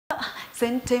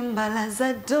Sente mbala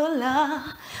za dola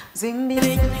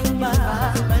zimbile nyumba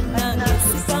banange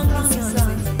sisanga sonze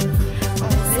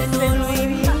Sente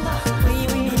luibi na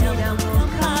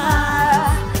mwoka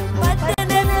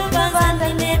Watende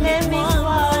mbanda nene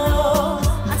miwalo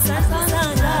Asasa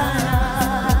sana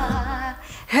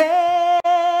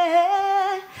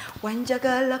Hey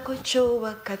Wanjagala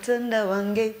kochowa katanda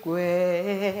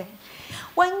wangekwe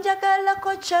Wanjagala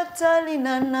kochatali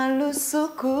na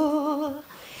nalusuku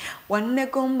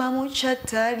Wanegomba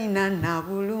muchatali na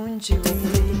nabulunji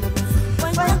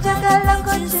Wanjagala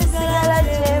kochizala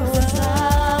jebusa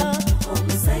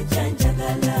Omusajja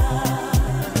njagala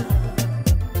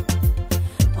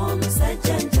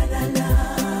Omusajja njagala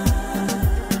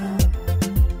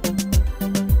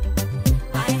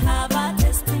I have a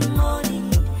testimony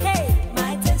Hey,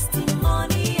 my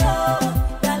testimony Oh,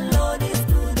 the Lord is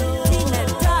good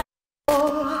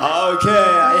Okay,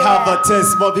 I have a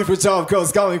testimony people of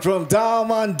course coming from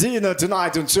Diamond Dinner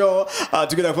tonight on show.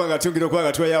 Tugenda kwanga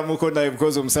tuya mukonda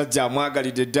because omusajja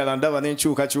mwagalide ddala ndaba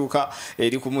n'enkyuka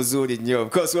eri ku muzuri nnyo. Of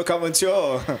course, welcome on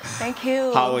show. Thank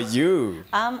you. How are you?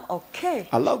 I'm okay.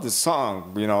 I love the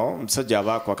song, you know. Omusajja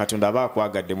abaako katonda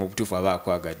abakwagadde mu butuufu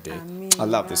abakwagadde. I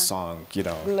love the song, you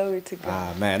know. Glory to God.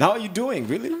 Ah man, how are you doing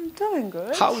really? I'm doing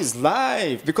good. How is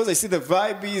life? Because I see the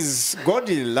vibe is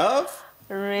godly love.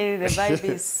 Really, the vibe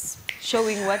is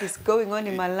showing what is going on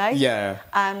in my life. Yeah.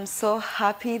 I'm so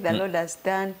happy the Lord has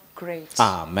done great.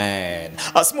 Amen.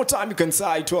 A small time you can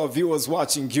say to our viewers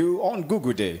watching you on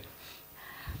Google Day.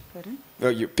 Pardon?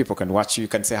 People can watch you. You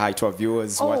can say hi to our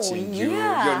viewers watching you.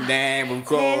 Your name, of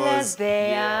course. Hello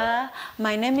there.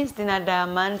 My name is Dina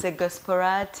Diamond, a gospel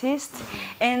artist.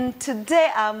 And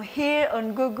today I'm here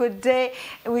on Google Day.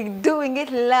 We're doing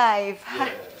it live. Yeah.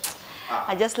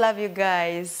 I just love you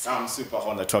guys. I'm super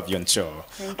honored to have you on show.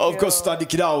 Of course,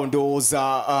 tutandikira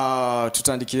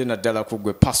tutandikire na dala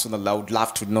kugwe personal. I would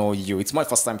love to know you. It's my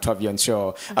first time to have you on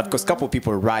show. Of course, a couple of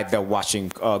people right there watching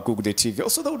Google Day TV.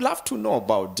 Also, they would love to know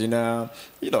about Dina,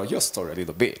 you know, your story a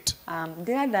little bit.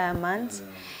 Dina Diamond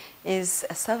is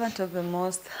a servant of the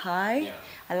Most High. Yeah.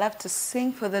 I love to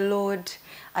sing for the Lord.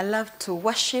 I love to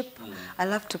worship. I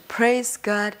love to praise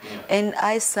God. And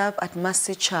I serve at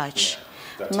Mercy Church.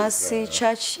 Mercy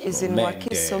Church is in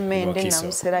Wakiso, Mende,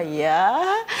 Namusera.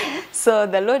 Yeah. So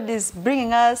the Lord is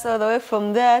bringing us all the way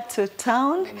from there to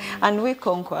town, and we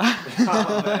conquer.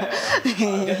 How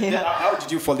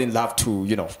did you fall in love to,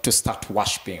 you know, to start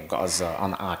worshiping as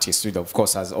an artist? Of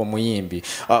course, as Omuyimbi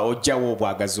or Jawo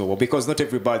Bwagazowo, because not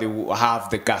everybody will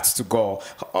have the guts to go.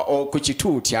 Or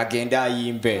kuchituti agenda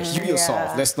yimbe. You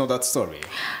yourself, let's know that story.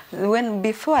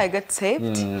 Before I got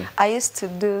saved, I used to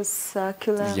do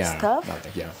circular stuff.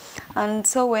 Yeah. And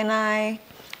so when I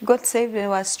got saved and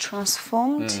was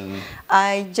transformed,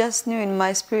 I just knew in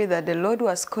my spirit that the Lord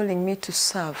was calling me to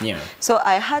serve. Yeah. So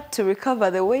I had to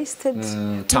recover the wasted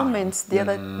moments, the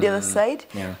other side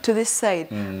to this side.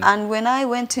 And when I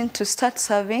went in to start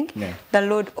serving, the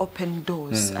Lord opened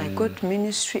doors. I got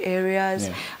ministry areas,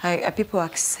 people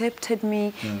accepted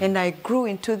me, and I grew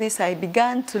into this. I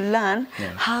began to learn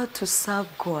how to serve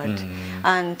God.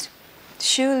 And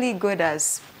surely God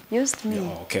has used me.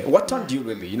 Okay. What turned you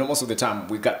really? You know, most of the time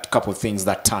we got a couple of things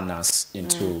that turn us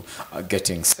into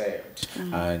getting saved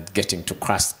and getting to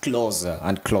Christ closer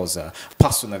and closer.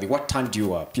 Personally, what turned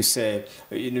you up? You say,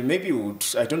 you know, maybe you would,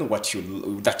 I don't know what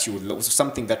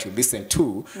something that you listened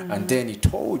to, and then he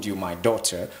told you, my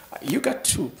daughter, you got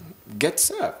to get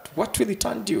saved. What really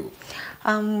turned you?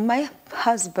 My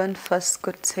husband first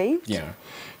got saved. Yeah.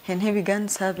 And he began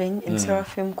serving in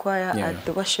Seraphim Choir at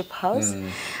the worship house.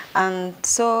 And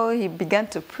so he began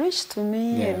to preach to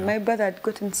me, and my brother had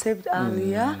gotten saved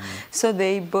earlier. So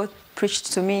they both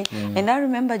preached to me. And I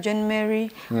remember John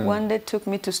Mary one day took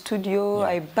me to studio.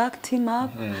 I backed him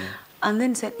up. And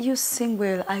then said, you sing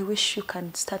well. I wish you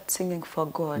can start singing for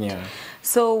God. Yeah.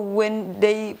 So when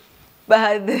they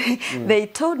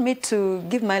told me to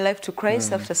give my life to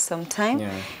Christ after some time,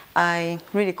 I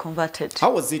really converted.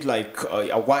 How was it like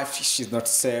a wife, she's not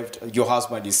saved, your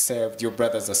husband is saved, your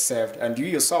brothers are saved, and you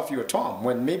yourself, you're at home,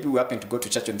 when maybe we happen to go to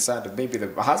church on Sunday, maybe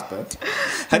the husband,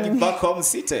 and you back home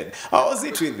seated. How was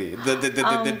it really,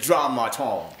 the drama at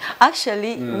home?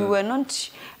 Actually, we were not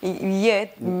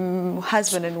yet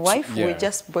husband and wife, we were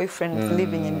just boyfriends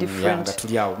living in different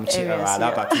areas.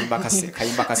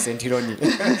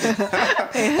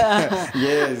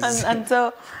 Yes. And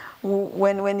so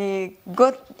when he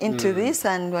got into this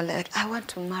and we're like, I want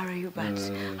to marry you, but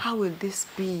how will this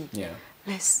be? Yeah.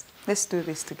 Let's do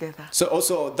this together. So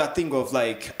also that thing of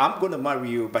like, I'm going to marry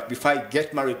you, but before I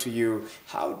get married to you,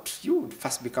 how do you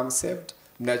first become saved?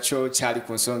 nacho kyali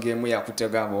ku nsonga emu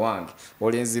yakutega wange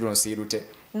olenziro nsirute.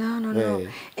 No.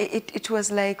 It was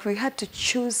like we had to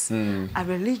choose a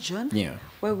religion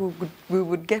where we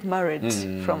would get married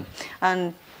from.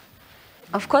 And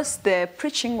of course, the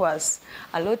preaching was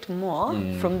a lot more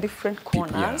from different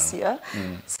corners,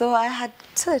 So I had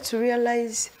started to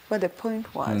realize what the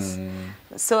point was.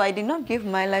 So I did not give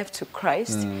my life to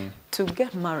Christ to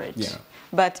get married.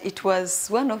 But it was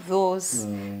one of those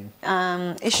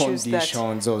issues that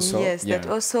also, that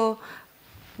also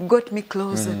got me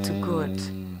closer to God.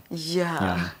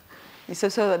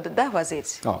 So that was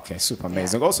it. Okay, super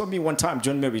amazing. Also, me one time,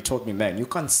 John Mary told me, man, you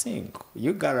can't sing.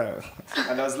 You gotta.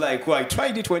 And I was like, well, I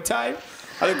tried it one time.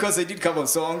 And of course, I did a couple of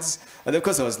songs. And of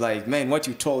course, I was like, man, what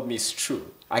you told me is true.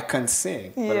 I can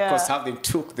sing. But of course, haven't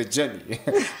took the journey.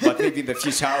 But maybe in the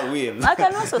future, I will. I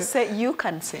can also say you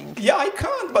can sing. Yeah, I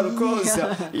can't. But of course,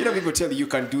 you know, people tell you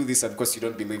can do this. And of course, you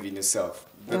don't believe in yourself.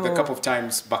 The couple of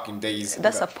times back in days.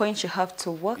 That's a point you have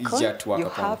to work on. You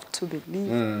have to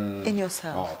believe in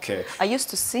yourself. Oh, okay. I used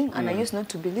to sing and I used not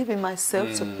to believe in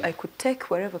myself, so I could take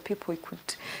wherever people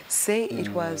could say it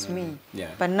was me.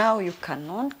 But now you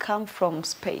cannot come from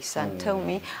space and tell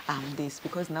me I'm this,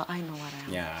 because now I know what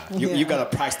I am. You got a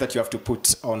price that you have to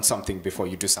put on something before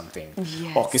you do something.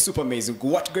 Yes. Okay, super amazing.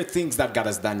 What great things that God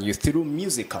has done you through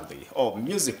musically or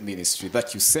music ministry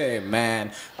that you say,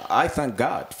 man, I thank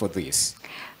God for this.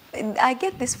 I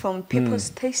get this from people's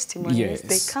testimonies. Yes.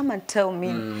 They come and tell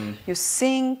me, you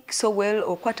sing so well,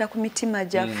 okwata kumitima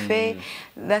jaffe,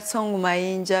 that song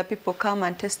Mayinja, people come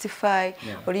and testify,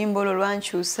 oluyimba olwo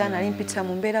lwankyusa, nali mpita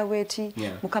mu mbeera bweti,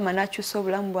 Mukama n'akyusa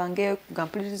obulamu bwange, nga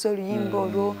mpuliriza oluyimba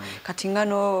olwo, kati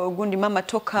ngano ogundi mama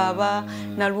tokaaba,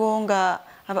 nalwo nga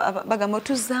bagamba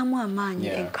otuzzaamu amaanyi,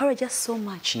 encourage us so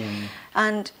much.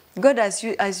 And God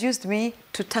has used me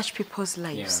to touch people's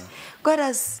lives. God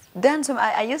has done some.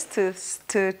 I used to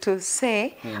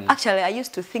say, actually, I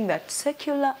used to think that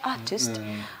secular artists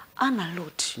earn a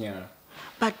lot.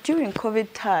 But during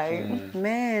COVID time,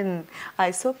 man,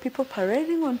 I saw people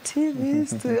parading on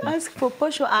TVs to ask for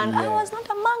portion, and I was not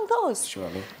among those.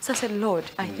 Surely. So I said, Lord,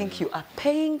 I think you are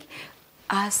paying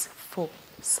us for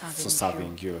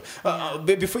serving you.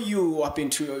 Before you up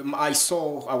into, I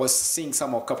was seeing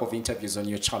a couple of interviews on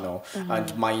your channel, and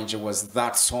Mayinja was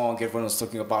that song. Everyone was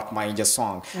talking about Mayinja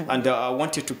song, and I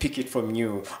wanted to pick it from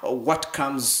you. What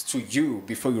comes to you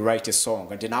before you write a song,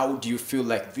 and then how do you feel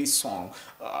like this song?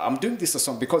 I'm doing this a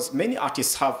song because many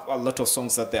artists have a lot of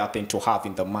songs that they happen to have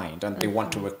in their mind, and they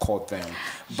want to record them.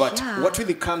 But what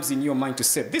really comes in your mind to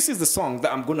say, this is the song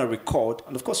that I'm going to record,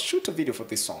 and of course shoot a video for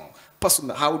this song?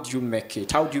 Personally, how do you make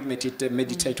it? How do you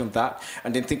meditate on that?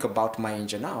 And then think about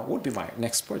Mayinja now. What would be my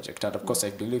next project? And of course,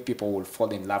 I believe people will fall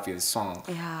in love with the song.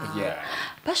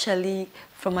 Partially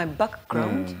from my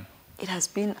background, it has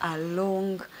been a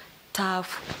long,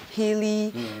 tough,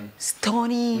 hilly,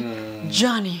 stony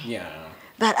journey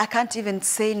that I can't even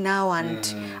say now,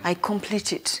 and I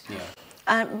complete it.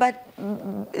 But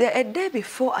a day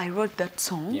before I wrote that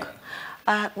song,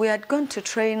 we had gone to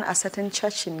train a certain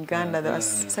church in Uganda. There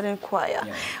was a certain choir.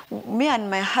 Me and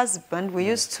my husband, we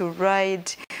used to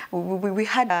ride. We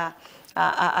had a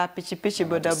pichi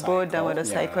boda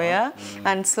motorcycle,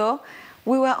 and so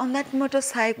we were on that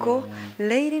motorcycle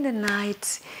late in the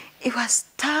night. It was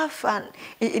tough, and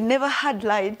it never had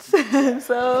lights.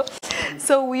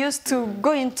 So we used to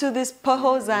go into these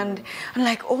potholes, and I'm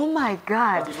like, oh my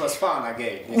God. But it was fun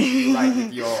again. You ride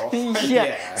with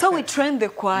your... So we trained the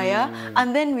choir,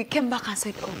 and then we came back and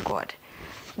said, oh God,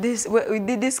 this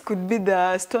could be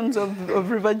the stones of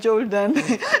River Jordan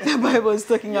the Bible is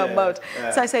talking about.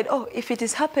 So I said, oh, if it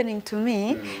is happening to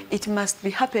me, it must be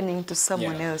happening to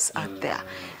someone else out there.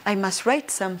 I must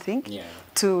write something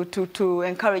to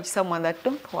encourage someone that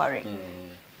don't worry.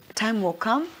 Time will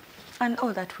come, and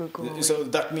all that will go away. So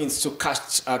that means to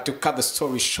cut the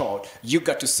story short, you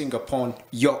got to sing upon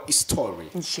your story.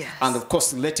 And of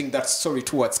course, letting that story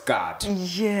towards God.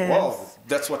 Wow,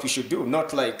 that's what we should do.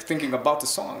 Not like thinking about the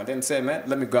song and then say, man,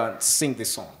 let me go and sing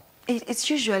this song. It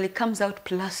usually comes out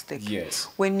plastic.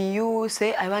 When you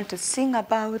say, I want to sing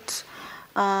about...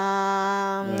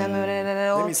 Let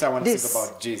me say I want to sing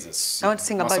about Jesus. I want to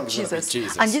sing about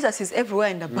Jesus. And Jesus is everywhere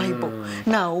in the Bible.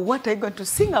 Now, what are you going to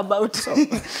sing about?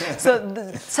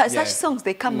 Such songs,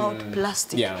 they come out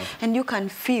plastic. And you can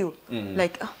feel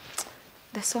like, oh,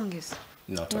 the song is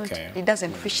Not okay. It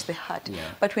doesn't reach the heart.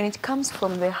 But when it comes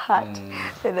from the heart,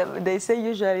 they say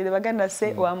usually, the Baganda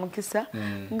say, Wamukisa,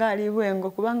 Ngali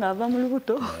Wengo, Kubanga,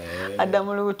 Avamulubuto,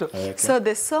 Adamulubuto. So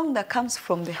the song that comes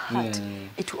from the heart,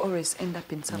 it will always end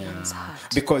up in someone's heart.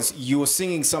 Because you're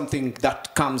singing something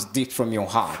that comes deep from your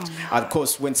heart. And of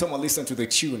course, when someone listens to the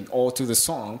tune or to the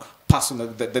song, personal,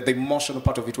 the emotional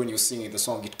part of it when you're singing the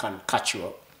song, it can catch you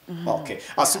up. Okay.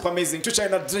 Super amazing.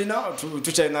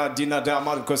 Tuchaina dinner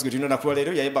dama because you know na kwa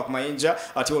lero yaiba ku mayinja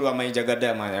ati olwa mayinja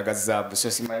gadama yagazabu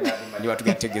so simanya mali watu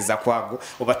gategeza kwago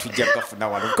oba tujja kafuna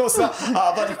wano kosa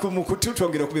abali ku mukutu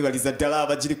twongera kubibaliza ddala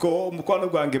abagiriko mukwano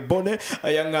gwange bone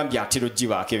yangambye atiro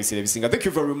jiba akebisire bisinga. Thank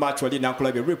you very much wali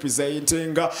nakulabye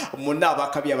representing munaba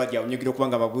kabya bajja onyigiro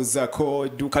kubanga babuza ko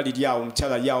duka liryawo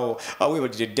mchala yawo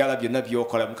awebadire ddala byonna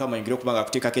byokola mukama yingiro kubanga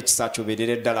kuteeka ke kisacho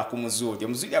berere ddala ku muzuli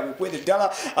omuzuli agukwede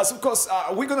ddala. As of course,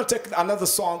 we're going to take another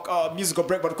song, musical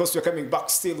break, but of course we're coming back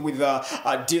still with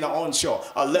Dina on show.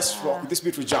 Let's rock with this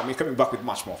beautiful jam. We're coming back with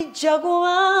much more.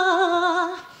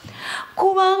 Jaguar,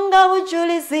 kubanga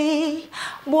bujulizi,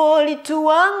 bwoli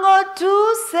tuwango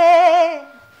tuse.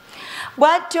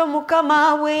 Bwatyo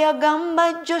mukama we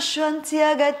yagamba Joshua nti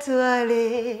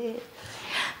agatwale.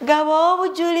 Gabo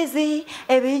bujulizi,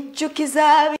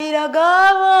 ebijjukiza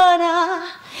biragabona.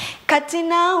 Kati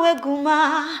nawe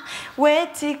guma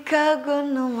wetika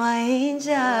gono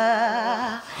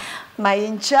mayinja.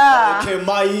 Okay,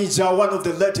 Mayinja, one of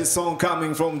the latest song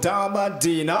coming from Dama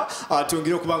Dina.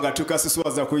 Tungiro kubanga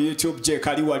tukasiswaza ku YouTube je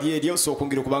kali wali erio so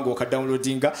kungiro kubanga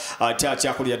okadownloadinga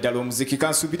chacha kuli ddala omuziki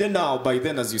kansubire now by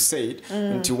then as you said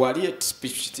nti wali et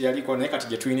yali koneka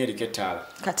tije twine liketala.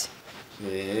 Kati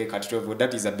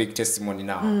that is a big testimony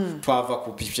now. Twava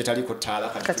ku pichetali kotala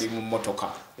kati mu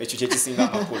motoka. Echo chekisinga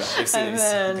makula.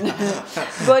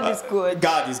 God is good.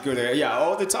 God is good. Yeah,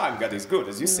 all the time God is good,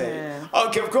 as you say.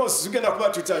 Okay, of course, we're gonna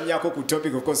put tutanyako ku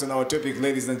topic, of course, on our topic,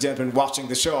 ladies and gentlemen, watching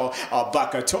the show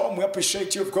back at home. We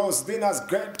appreciate you, of course. Dina's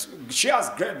great. She has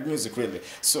great music, really.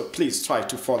 So please try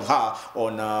to follow her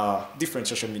on different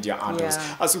social media handles.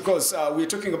 As of course, we're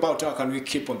talking about how can we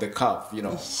keep on the curve, you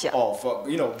know, of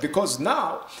because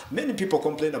now many people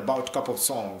complain about a couple of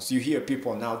songs. You hear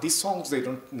people now, these songs they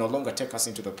don't no longer take us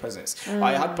into the presence.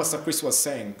 I heard Pastor Chris was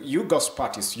saying, you gospel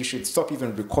artists, you should stop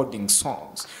even recording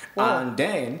songs, and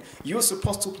then you're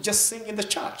supposed to just sing in the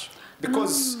church.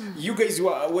 Because you guys,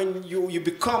 when you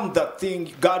become that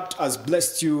thing, God has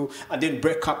blessed you, and then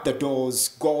break up the doors,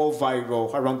 go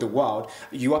viral around the world,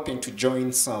 you happen to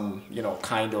join some, you know,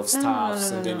 kind of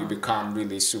stuff, and then you become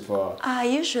really super. I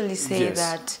usually say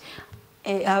that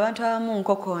abantu abamu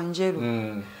nkoko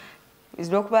njeru is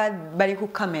bali ku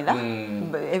camera,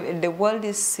 the world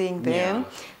is seeing them.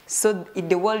 So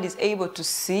the world is able to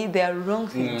see their wrong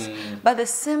things. But the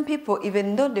same people,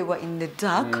 even though they were in the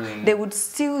dark, they would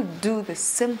still do the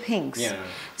same things.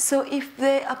 So if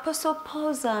the Apostle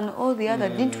Paul and all the other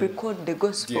didn't record the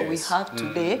gospel we have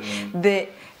today,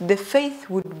 the faith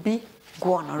would be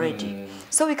gone already.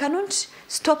 So we cannot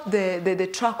stop the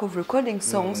track of recording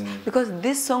songs because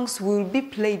these songs will be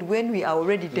played when we are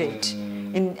already dead.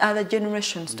 In other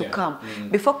generations to come.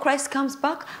 Before Christ comes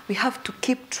back, we have to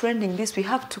keep trending this. We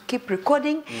have to keep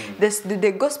recording.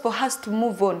 The gospel has to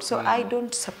move on. So I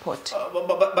don't support.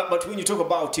 But when you talk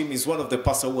about him, he's one of the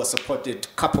pastors who has supported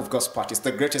a couple of gospel artists,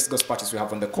 the greatest gospel artists we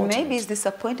have on the continent. Maybe he's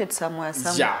disappointed somewhere.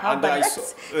 But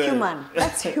that's human.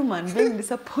 That's human being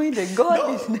disappointed. God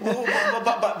is.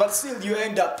 But still, you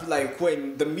end up like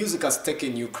when the music has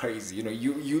taken you crazy. You know,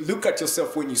 you look at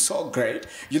yourself when you saw great.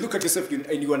 You look at yourself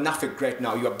and you are nothing great.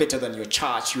 Now you are better than your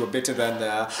church, you are better than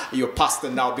your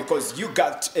pastor now because you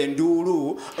got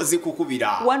enduru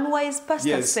zikukubira. One wise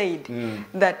pastor said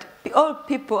that all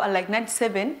people are like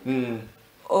 97%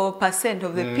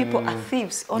 of the people are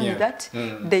thieves. Only that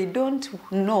they don't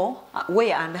know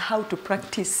where and how to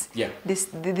practice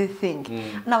the thing.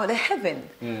 Now the heaven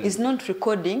is not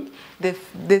recording the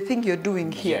thing you're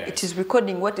doing here. It is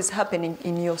recording what is happening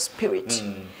in your spirit.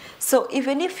 So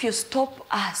even if you stop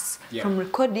us from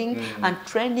recording and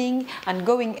trending and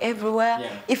going everywhere,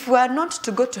 if we are not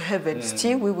to go to heaven,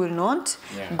 still we will not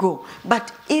go.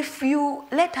 But if you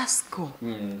let us go,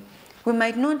 we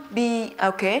might not be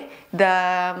okay.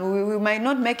 We might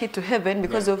not make it to heaven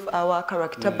because of our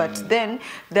character, but then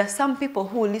there are some people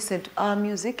who listen to our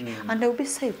music and they will be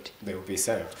saved. They will be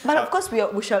saved. But of course,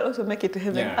 we shall also make it to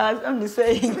heaven. As I'm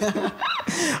saying.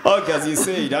 Okay, as you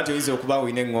say, that is okuba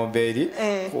wine ngomberi.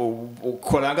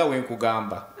 Kolanga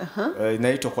wenkugamba.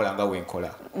 Naito kolanga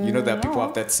wenkola. You know that people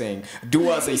have that saying,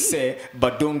 do as I say,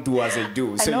 but don't do as I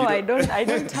do. So I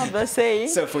don't have the saying.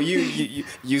 So for you,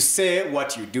 you say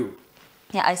what you do.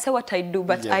 Yeah, I say what I do,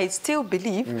 but I still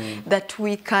believe that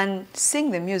we can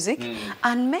sing the music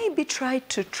and maybe try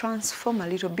to transform a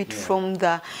little bit from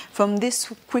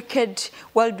this wicked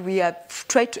world we have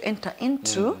tried to enter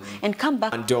into and come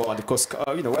back. And of course,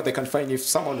 you know, where they can find if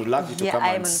someone would love you to come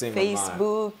and sing. I'm on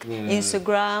Facebook,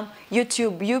 Instagram,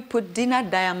 YouTube. You put Dina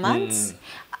Diamonds.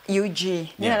 UG,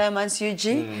 Diamonds UG,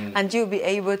 and you'll be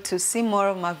able to see more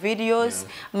of my videos,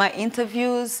 my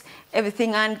interviews,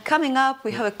 everything. And coming up,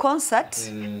 we have a concert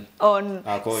on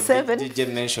 7.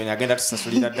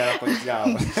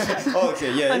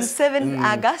 On 7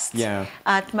 August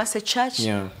at Master Church,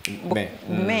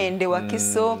 Mende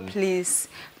Wakiso. Please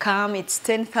come. It's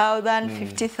 10,000,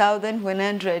 50,000,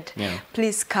 100.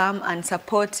 Please come and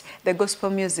support the gospel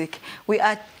music. We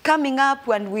are coming up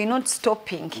and we're not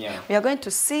stopping. We are going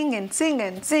to sing and sing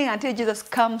and sing until Jesus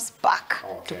comes back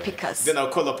to pick us. Then I'll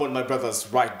call upon my brothers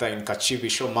right there in Kachibi,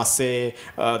 Showmase,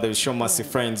 the Showmase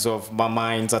friends of my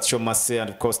minds at Showmase, and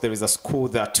of course there is a school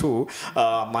there too.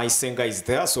 My singer is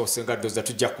there, so singer does that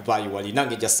to Jakubayi Wali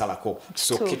Nange Jasalako.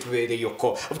 So Kitwele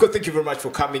Yoko. Of course, thank you very much for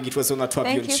coming. It was on a 12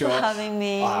 Thank you for having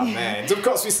me. Man. So of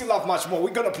course, we still have much more.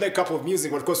 We're gonna play a couple of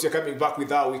music, but of course, you're coming back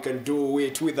with how we can do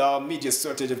it with our media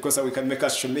shortage. Of course, how we can make our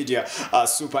social media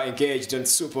super engaged and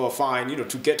super fine, you know,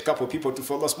 to get a couple of people to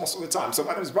follow us most of the time. So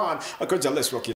my name is Brian. Let's rock it.